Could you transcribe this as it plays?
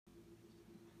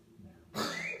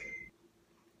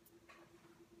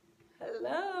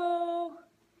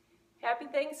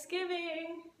Happy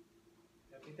Thanksgiving!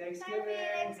 Happy Thanksgiving!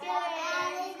 Happy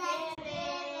Thanksgiving!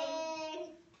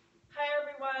 Hi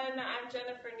everyone, I'm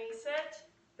Jennifer Neesett.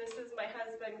 This is my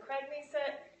husband Craig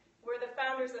Neesett. We're the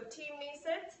founders of Team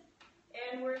Neesett,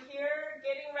 and we're here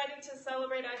getting ready to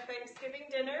celebrate our Thanksgiving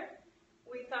dinner.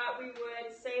 We thought we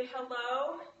would say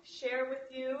hello, share with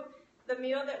you the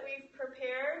meal that we've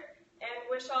prepared, and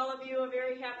wish all of you a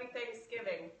very happy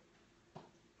Thanksgiving.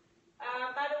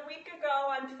 About a week ago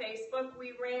on Facebook,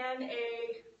 we ran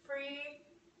a free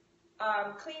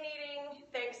clean eating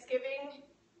Thanksgiving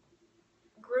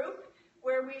group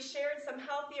where we shared some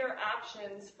healthier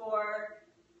options for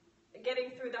getting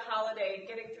through the holiday,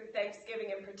 getting through Thanksgiving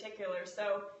in particular.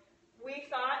 So we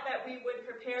thought that we would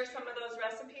prepare some of those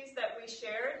recipes that we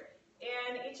shared,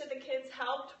 and each of the kids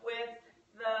helped with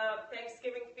the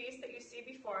Thanksgiving feast that you see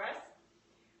before us.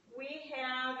 We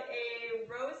have a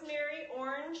rosemary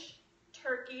orange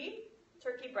turkey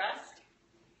breast,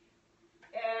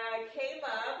 and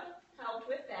Caleb helped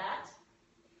with that.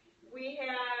 We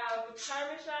have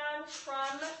Parmesan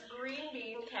crumb green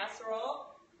bean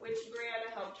casserole, which Brianna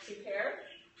helped prepare.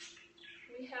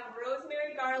 We have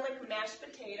rosemary garlic mashed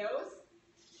potatoes.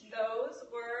 Those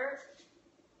were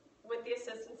with the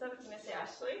assistance of Miss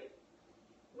Ashley.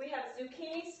 We have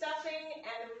zucchini stuffing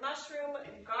and mushroom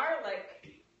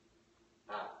garlic.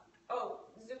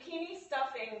 Zucchini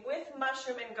stuffing with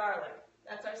mushroom and garlic.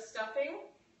 That's our stuffing,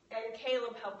 and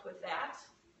Caleb helped with that.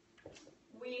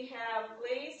 We have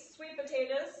glazed sweet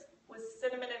potatoes with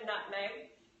cinnamon and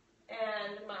nutmeg,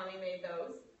 and Mommy made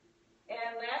those.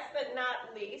 And last but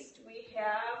not least, we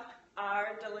have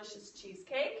our delicious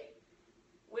cheesecake,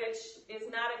 which is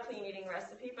not a clean eating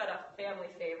recipe, but a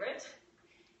family favorite.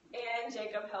 And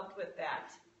Jacob helped with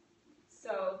that.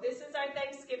 So this is our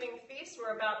Thanksgiving feast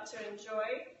we're about to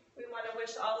enjoy. We want to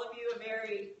wish all of you a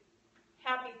very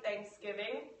happy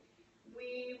Thanksgiving.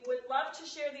 We would love to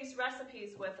share these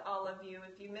recipes with all of you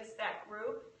if you missed that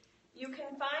group. You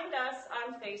can find us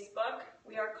on Facebook.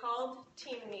 We are called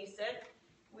Team Neesett.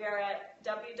 We are at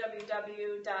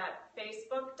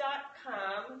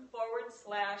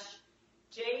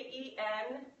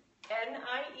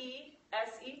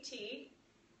www.facebook.com/JENNIESET.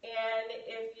 And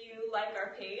if you like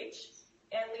our page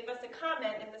and leave us a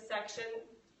comment in the section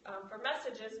for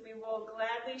messages, we will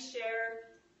gladly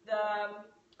share the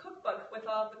cookbook with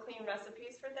all of the clean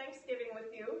recipes for Thanksgiving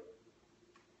with you.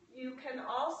 You can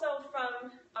also,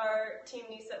 from our Team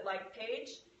Neesett like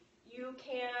page, you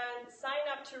can sign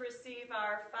up to receive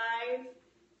our 5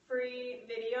 free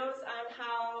videos on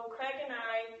how Craig and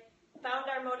I found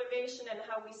our motivation and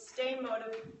how we stay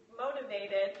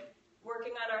motivated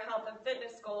working on our health and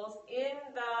fitness goals in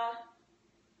the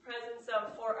presence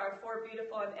of our 4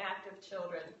 beautiful and active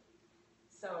children.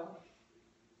 So,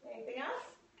 anything else?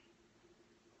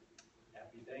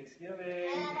 Happy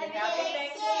Thanksgiving! Happy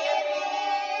Thanksgiving!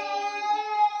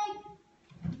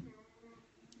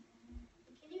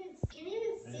 Can you even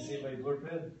Did you see? see my board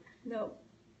pen? No.